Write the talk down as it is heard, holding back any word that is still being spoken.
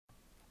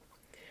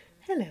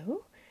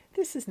Hello,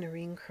 this is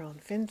Noreen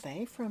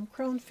Crone-Findlay from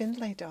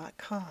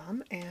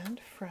Crone-Findlay.com and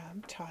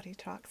from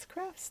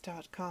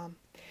toddytalkscrafts.com.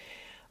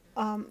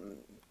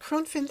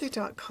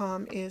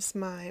 Crone-Findlay.com is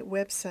my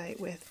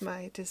website with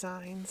my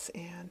designs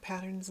and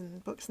patterns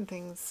and books and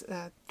things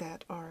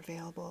that are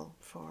available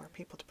for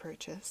people to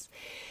purchase.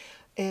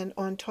 And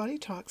on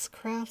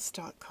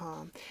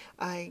toddytalkscrafts.com,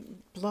 I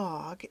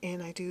blog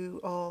and I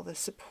do all the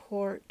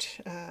support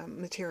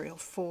material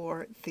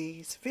for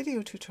these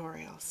video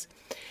tutorials.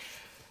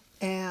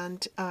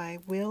 And I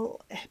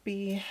will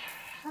be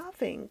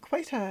having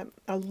quite a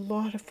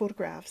lot of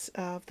photographs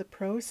of the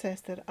process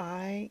that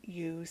I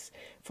use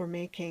for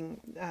making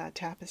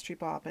tapestry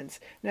bobbins.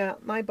 Now,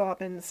 my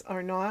bobbins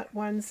are not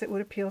ones that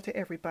would appeal to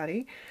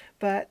everybody,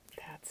 but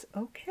that's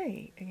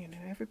okay. You know,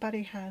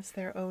 everybody has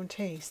their own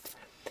taste.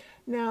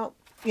 Now,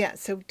 yeah,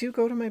 so do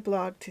go to my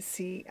blog to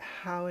see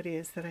how it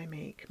is that I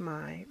make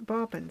my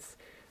bobbins.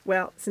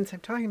 Well, since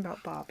I'm talking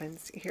about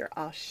bobbins, here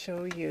I'll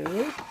show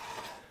you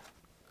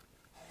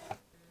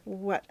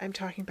what I'm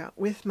talking about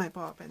with my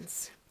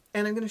bobbins.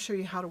 And I'm going to show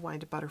you how to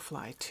wind a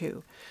butterfly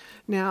too.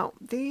 Now,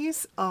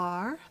 these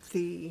are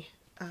the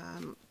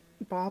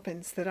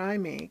bobbins that I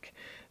make.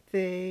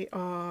 They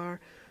are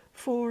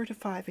 4 to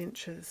 5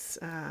 inches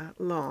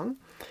long,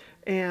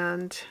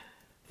 and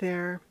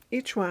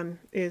each one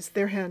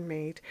they're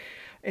handmade,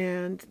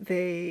 and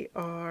they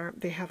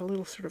have a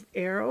little sort of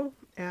arrow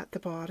at the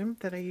bottom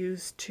that I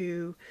use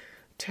to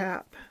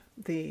tap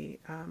the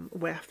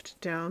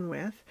weft down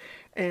with,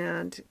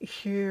 and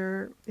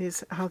here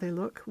is how they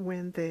look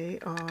when they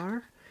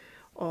are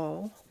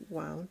all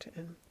wound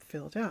and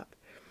filled up.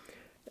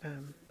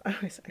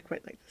 I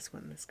quite like this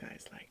one. This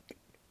guy's like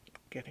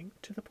getting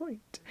to the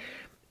point,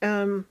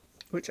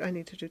 which I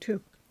need to do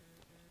too.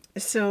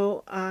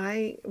 So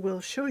I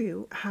will show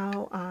you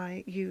how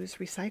I use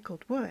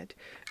recycled wood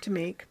to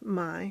make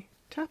my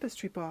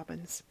tapestry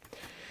bobbins.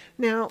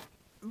 Now,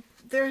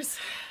 there's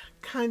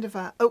kind of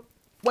a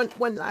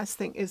one last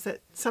thing is that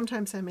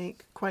sometimes I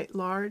make quite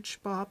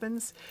large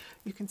bobbins.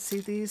 You can see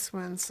these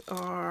ones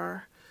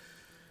are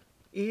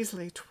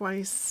easily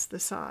twice the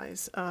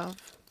size of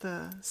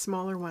the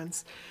smaller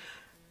ones.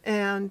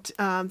 And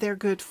they're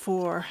good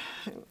for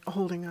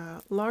holding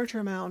a larger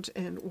amount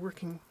and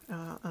working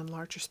on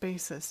larger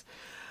spaces.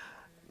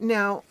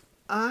 Now,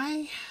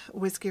 I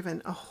was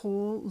given a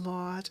whole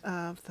lot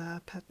of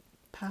the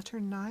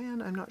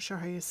Paternayan, I'm not sure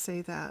how you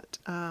say that,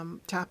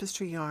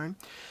 tapestry yarn.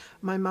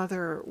 My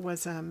mother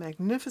was a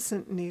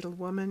magnificent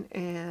needlewoman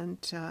and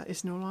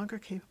is no longer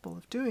capable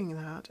of doing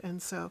that,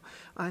 and so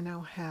I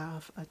now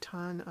have a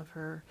ton of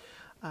her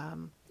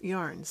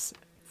yarns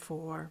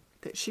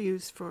that she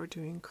used for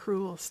doing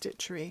crewel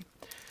stitchery.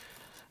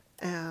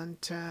 And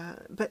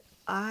but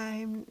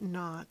I'm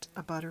not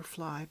a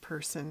butterfly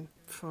person.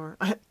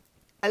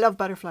 I love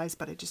butterflies,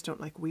 but I just don't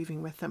like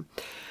weaving with them.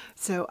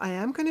 So I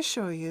am going to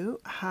show you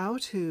how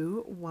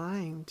to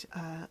wind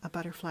a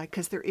butterfly,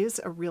 because there is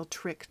a real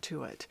trick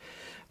to it.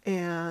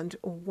 And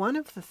one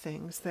of the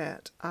things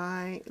that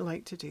I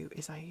like to do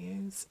is I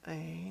use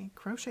a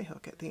crochet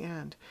hook at the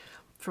end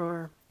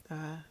for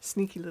a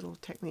sneaky little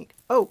technique.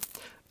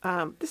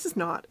 This is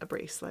not a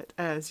bracelet,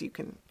 as you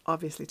can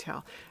obviously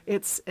tell.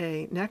 It's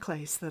a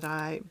necklace that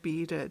I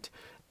beaded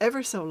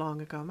ever so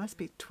long ago. It must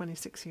be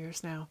 26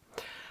 years now.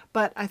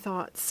 But I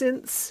thought,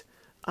 since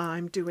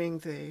I'm doing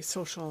the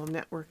social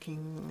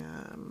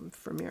networking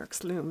for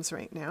Merrick's Looms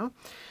right now,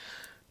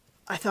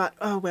 I thought,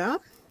 oh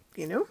well,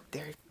 you know,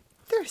 they're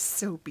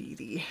so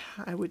beady.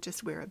 I would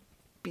just wear a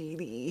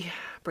beady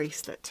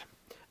bracelet.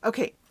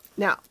 Okay,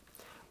 now,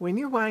 when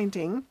you're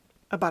winding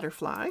a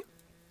butterfly,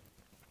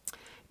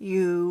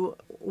 you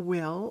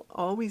will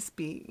always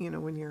be, you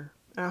know,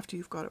 after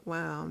you've got it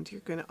wound,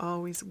 you're going to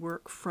always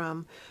work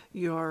from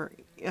your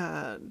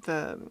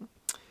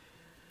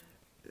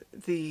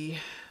the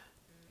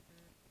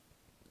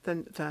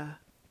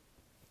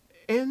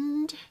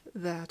end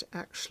that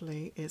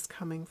actually is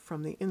coming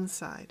from the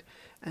inside,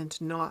 and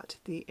not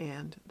the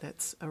end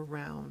that's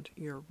around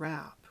your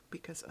wrap,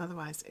 because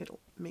otherwise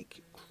it'll make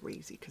you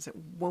crazy, because it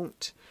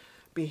won't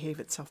behave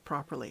itself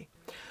properly.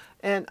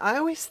 And I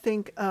always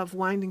think of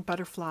winding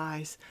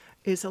butterflies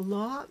is a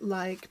lot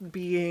like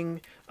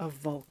being a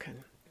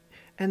Vulcan,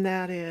 and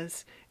that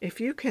is, if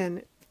you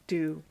can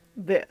do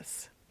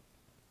this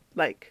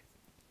like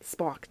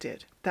Spock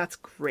did, that's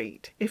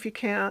great. If you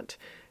can't,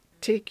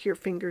 take your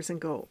fingers and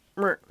go,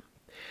 Mrr.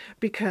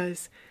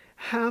 Because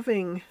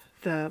having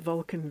the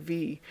Vulcan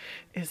V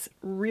is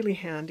really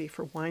handy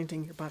for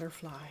winding your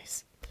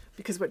butterflies.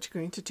 Because what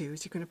you're going to do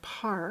is you're going to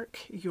park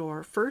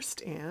your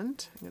first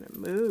end. I'm going to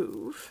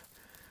move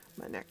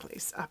my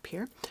necklace up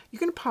here. You're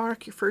going to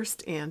park your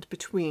first end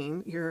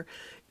between your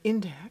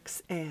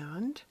index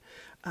and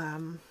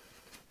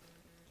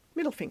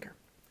middle finger.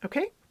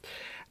 Okay?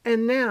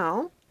 And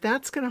now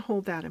that's going to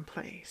hold that in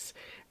place.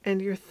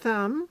 And your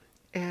thumb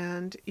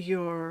and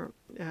your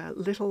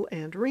little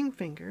and ring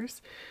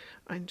fingers,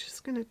 I'm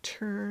just going to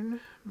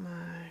turn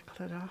my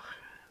cladach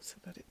so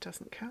that it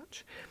doesn't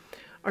catch,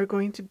 are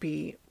going to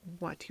be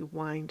what you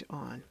wind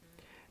on.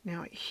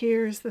 Now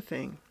here's the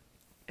thing.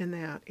 and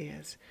that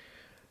is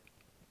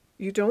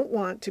you don't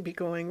want to be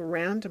going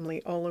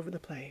randomly all over the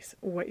place.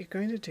 What you're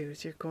going to do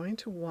is you're going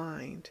to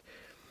wind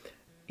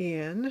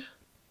in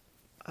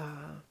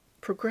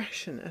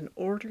progression, an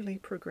orderly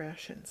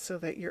progression, so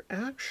that you're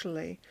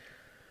actually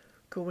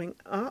going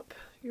up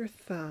your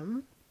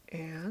thumb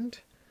and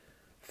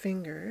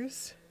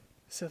fingers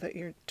so that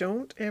you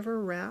don't ever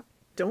wrap,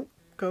 don't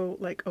go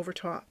like over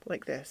top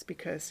like this,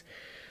 because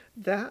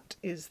that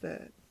is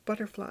the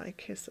butterfly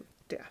kiss of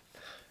death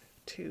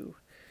to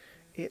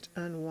it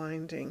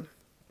unwinding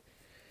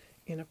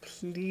in a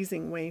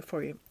pleasing way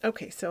for you.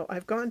 Okay, so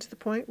I've gotten to the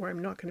point where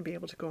I'm not going to be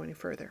able to go any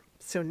further.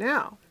 So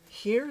now,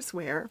 here's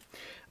where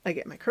I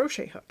get my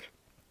crochet hook.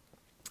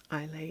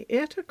 I lay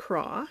it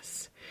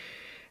across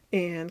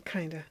and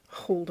kind of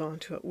hold on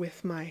to it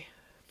with my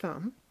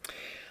thumb.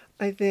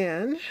 I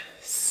then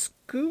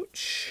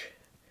scooch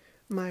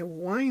my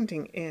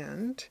winding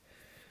end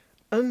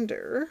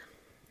under,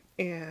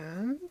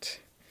 and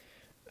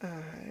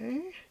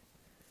I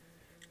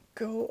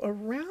go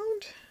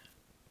around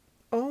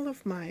all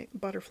of my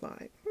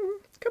butterfly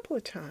a couple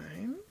of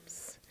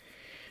times,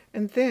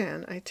 and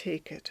then I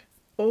take it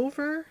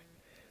over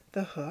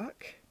the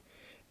hook,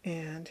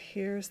 and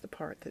here's the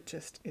part that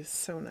just is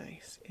so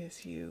nice,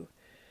 is you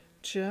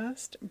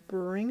just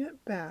bring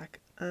it back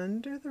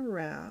under the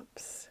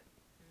wraps,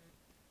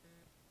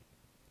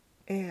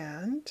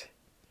 and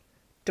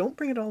don't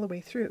bring it all the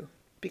way through,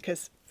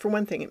 because for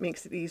one thing it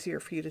makes it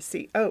easier for you to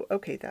see, oh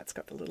okay, that's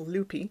got the little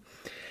loopy.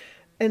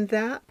 And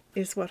that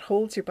is what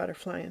holds your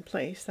butterfly in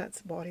place.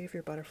 That's the body of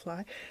your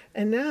butterfly.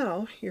 And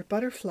now your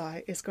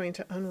butterfly is going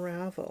to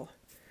unravel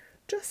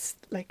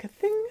just like a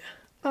thing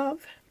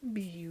of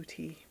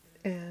beauty.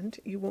 And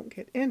you won't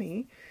get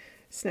any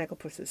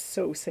snagglepusses.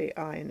 So say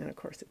I, and then of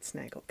course it's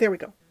snaggle. There we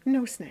go.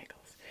 No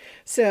snaggles.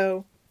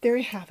 So there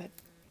you have it.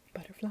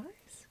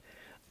 Butterflies.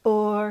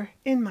 Or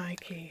in my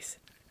case,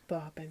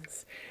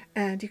 bobbins.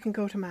 And you can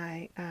go to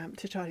my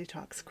to Toddy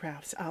Talks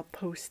Crafts. I'll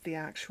post the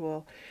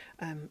actual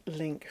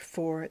link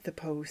for the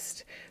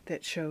post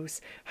that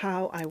shows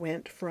how I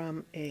went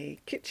from a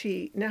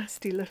kitschy,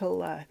 nasty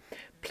little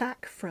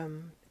plaque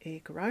from a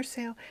garage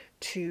sale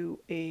to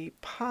a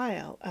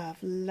pile of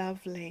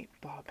lovely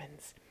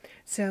bobbins.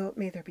 So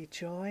may there be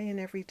joy in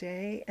every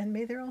day, and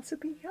may there also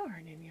be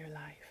yarn in your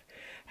life.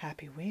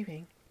 Happy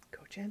weaving.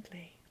 Go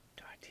gently.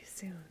 Talk to you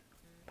soon.